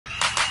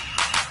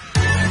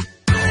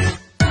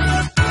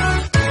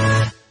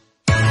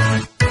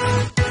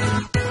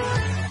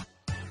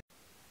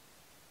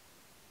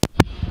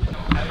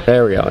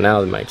There we go,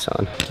 now the mic's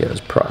on. Okay, let's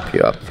prop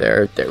you up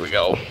there. There we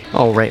go.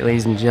 All right,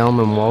 ladies and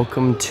gentlemen,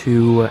 welcome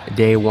to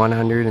day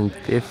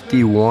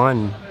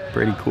 151.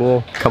 Pretty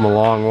cool. Come a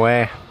long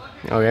way.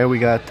 Okay, we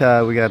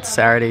got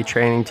Saturday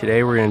training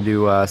today. We're gonna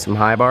do some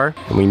HighBar,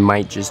 and we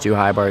might just do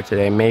HighBar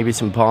today. Maybe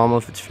some pommel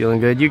if it's feeling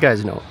good. You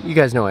guys know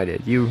I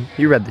did. You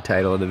read the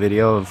title of the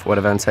video of what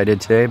events I did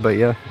today, but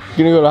yeah.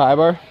 You gonna go to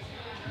HighBar?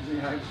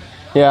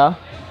 Yeah.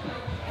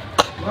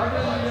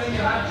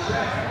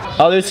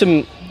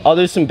 I'll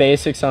do some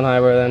basics on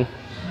HighBar then.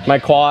 My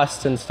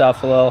quast and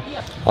stuff a little.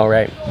 All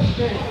right.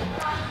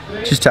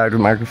 Just talked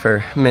with Marco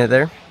for a minute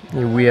there.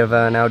 We have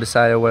now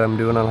decided what I'm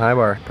doing on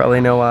HighBar. Probably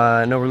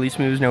no release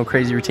moves, no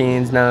crazy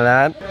routines, none of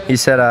that. He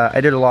said I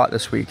did a lot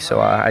this week,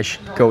 so I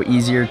should go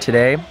easier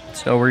today.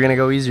 So we're gonna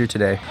go easier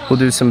today. We'll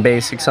do some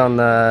basics on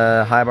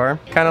the HighBar,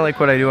 kind of like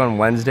what I do on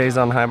Wednesdays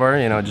on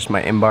HighBar. You know, just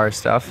my in-bar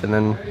stuff, and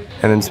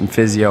then some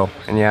physio.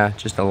 And yeah,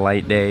 just a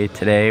light day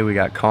today. We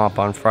got comp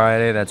on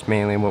Friday. That's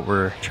mainly what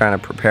we're trying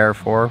to prepare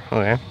for.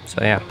 Okay,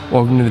 so yeah.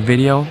 Welcome to the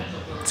video.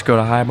 Let's go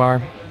to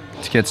HighBar.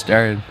 Let's get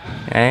started.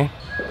 Okay.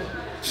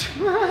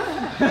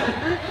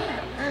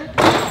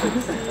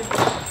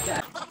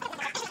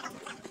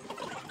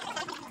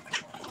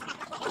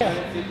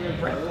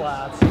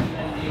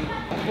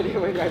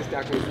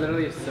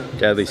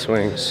 Deadly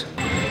swings.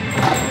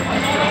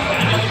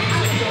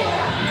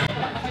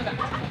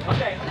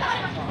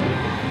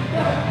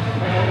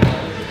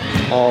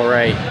 All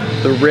right,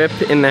 the rip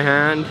in the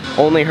hand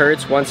only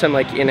hurts once I'm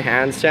like in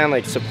handstand,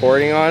 like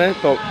supporting on it,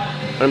 but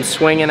when I'm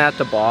swinging at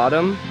the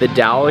bottom, the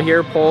dowel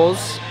here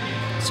pulls,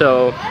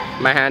 so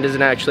my hand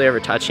isn't actually ever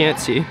touching it.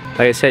 See, like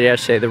I said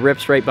yesterday, the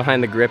rip's right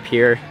behind the grip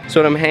here.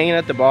 So when I'm hanging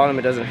at the bottom,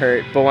 it doesn't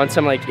hurt. But once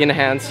I'm like in a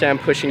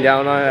handstand, pushing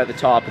down on it at the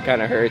top, it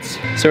kind of hurts.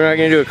 So we're not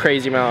gonna do a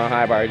crazy amount of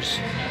HighBar,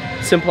 just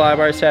simple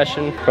HighBar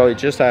session, probably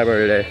just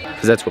HighBar today,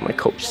 because that's what my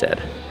coach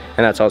said.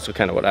 And that's also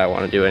kind of what I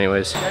want to do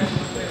anyways.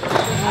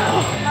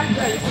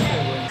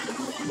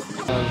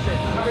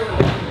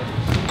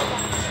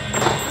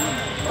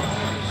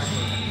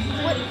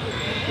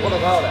 What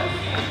about it?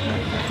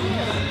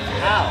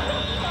 Ow.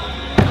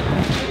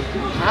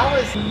 How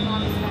is...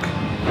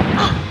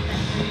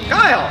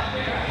 Kyle!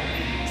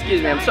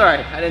 Excuse me, I'm sorry.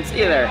 I didn't see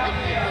you there.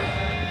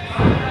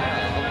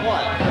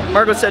 What?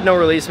 Marco said no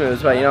release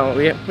moves, but you know,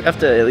 we have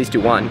to at least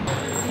do one.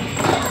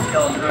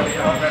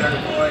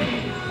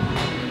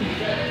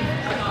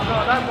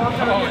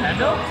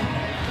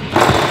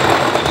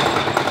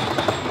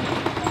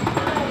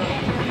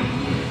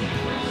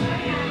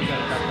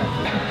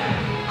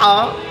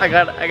 Oh, I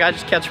gotta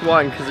just catch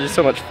one because there's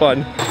so much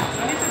fun.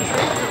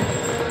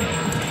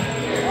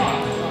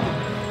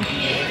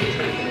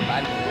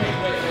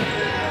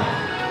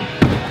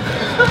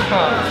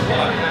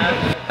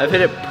 I've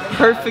hit it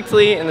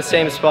perfectly in the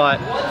same spot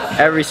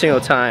every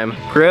single time.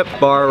 Grip,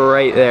 bar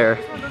right there.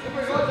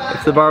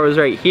 If the bar was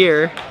right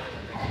here,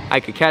 I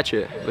could catch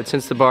it. But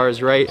since the bar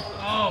is right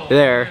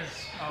there,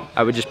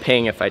 I would just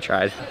ping if I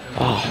tried.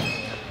 Oh,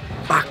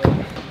 fuck.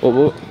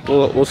 Well,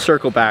 we'll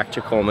circle back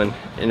to Coleman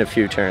in a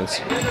few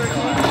turns.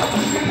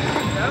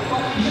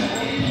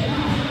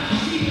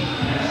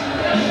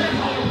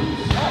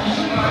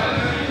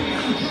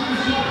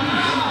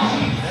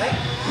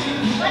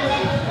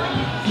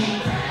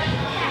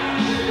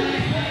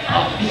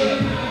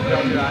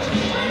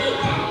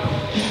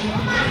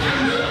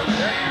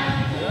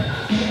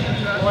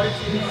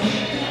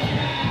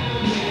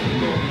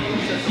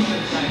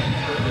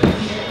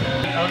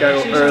 Gotta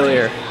go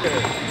earlier.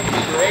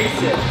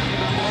 Race it.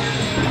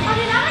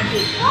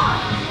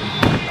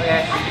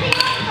 Okay.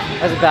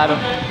 That's a bad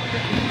one.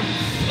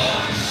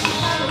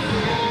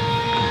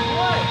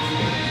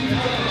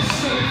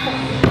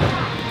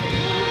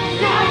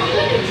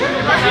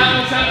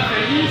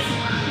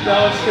 That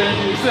was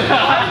fingies.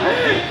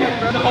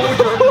 The whole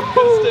Jordan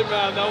missed it,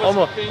 man. That was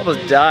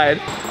almost died.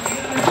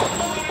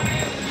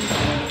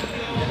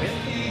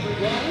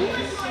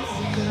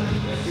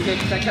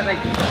 I kept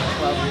like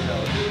 12 years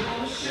old.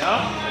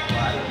 Yep.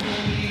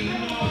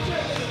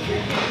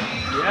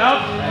 Yep.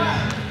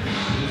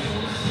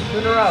 2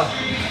 in a row.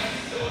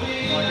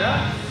 Like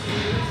that?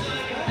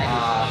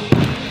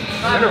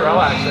 In a row,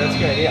 actually. That's a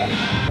good idea.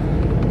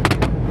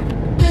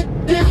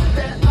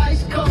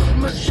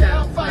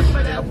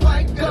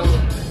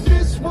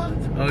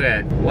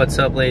 Okay, what's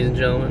up, ladies and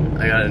gentlemen?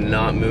 I gotta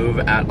not move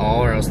at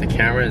all or else the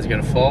camera is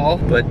gonna fall.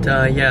 But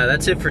yeah,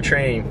 that's it for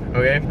training,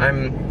 okay?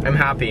 I'm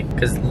happy,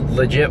 because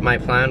legit my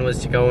plan was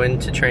to go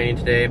into training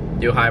today,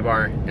 do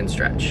HighBar, and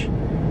stretch.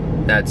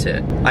 That's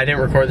it. I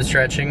didn't record the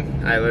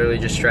stretching. I literally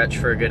just stretched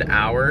for a good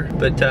hour.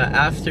 But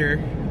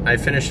after I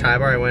finished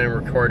HighBar, I went and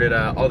recorded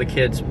all the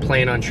kids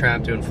playing on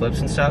tramp doing flips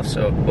and stuff.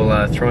 So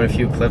we'll throw in a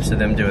few clips of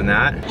them doing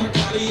that.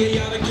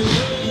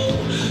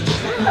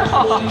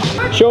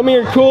 Show me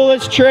your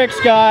coolest tricks,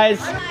 guys.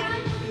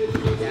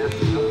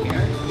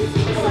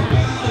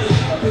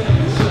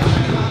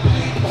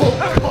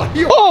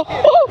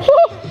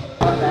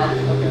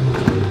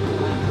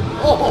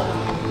 Oh!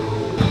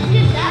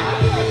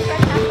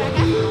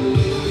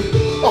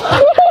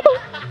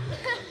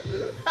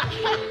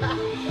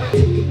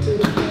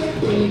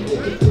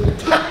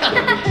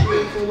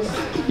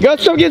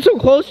 Stop getting so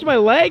close to my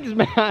legs,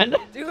 man.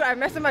 Dude, I'm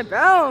messing my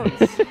bounce.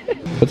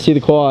 Let's see the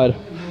quad.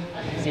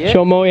 See it?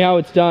 Show Moe how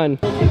it's done.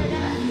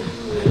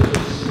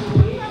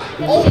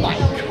 Oh my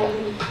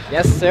god.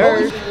 Yes,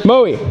 sir.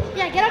 Moe,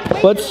 Yeah, get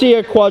up. let's see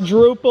a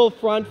quadruple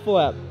front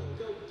flip.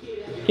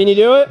 Can you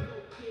do it?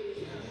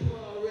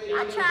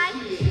 I'll try,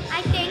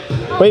 I think.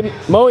 Oh, Wait,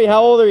 Moe,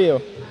 how old are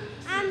you?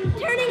 I'm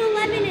turning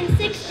 11 in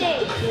 6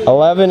 days.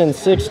 11 and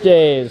 6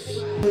 days.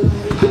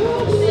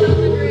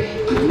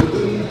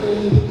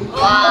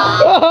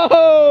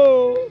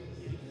 Oh!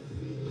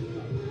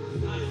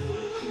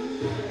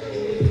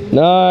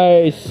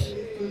 Nice.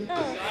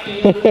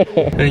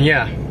 And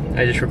yeah,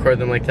 I just recorded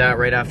them like that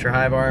right after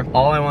HighBar.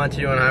 All I wanted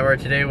to do on HighBar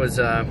today was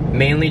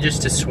mainly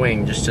just to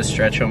swing, just to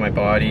stretch out my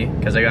body,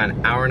 because I got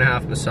an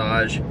hour-and-a-half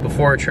massage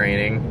before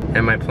training,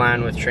 and my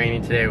plan with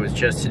training today was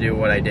just to do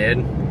what I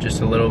did, just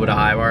a little bit of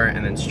HighBar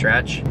and then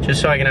stretch, just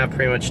so I can have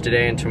pretty much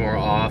today and tomorrow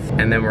off,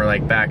 and then we're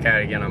like back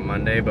at it again on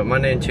Monday. But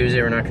Monday and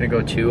Tuesday we're not gonna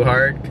go too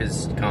hard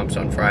because comp's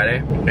on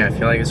Friday. Yeah, I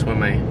feel like it's one of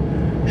my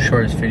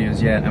shortest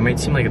videos yet. I might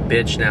seem like a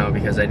bitch now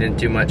because I didn't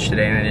do much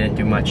today and I didn't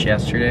do much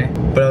yesterday.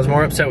 But I was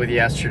more upset with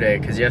yesterday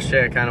because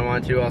yesterday I kind of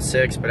wanted to do all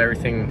 6, but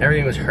everything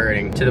was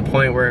hurting to the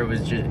point where it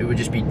would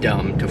just be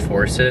dumb to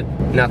force it.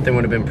 Nothing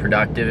would have been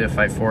productive if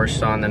I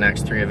forced on the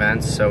next 3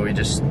 events, so we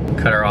just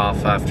cut her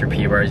off after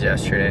P-bars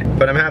yesterday.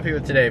 But I'm happy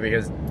with today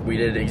because we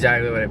did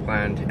exactly what I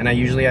planned, and I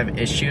usually have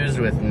issues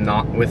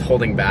with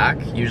holding back.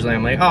 Usually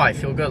I'm like, oh, I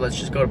feel good, let's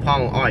just go to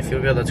pommel. Oh, I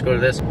feel good, let's go to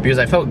this, because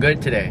I felt good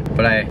today.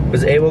 But I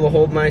was able to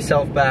hold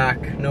myself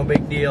back, no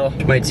big deal.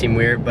 Which might seem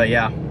weird, but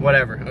yeah,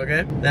 whatever.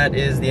 Okay, that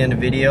is the end of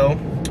video.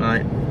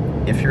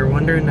 If you're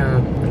wondering,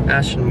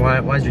 Ashton,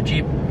 why's your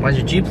Jeep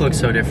look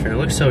so different? It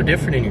looks so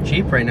different in your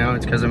Jeep right now.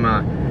 It's because I'm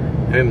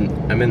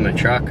in my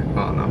truck.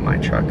 Oh, not my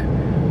truck.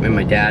 I'm in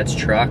my dad's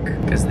truck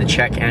because the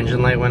check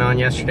engine light went on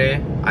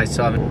yesterday. I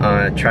still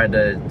haven't tried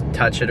to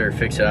touch it or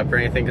fix it up or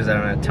anything because I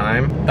don't have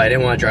time. But I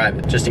didn't want to drive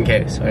it, just in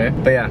case, okay?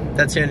 But yeah,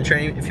 that's the end of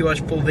training. If you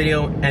watched the full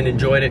video and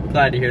enjoyed it,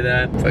 glad to hear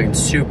that. Fucking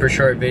super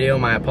short video,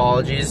 my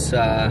apologies.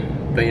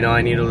 But you know,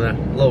 I need a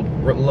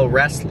little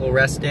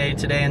rest day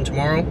today and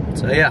tomorrow.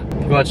 So yeah,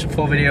 if you watched the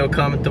full video,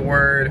 comment the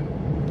word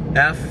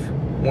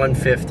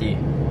F150.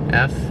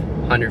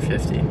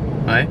 F150,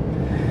 all right?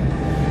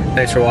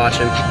 Thanks for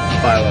watching.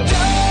 Bye, love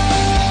you.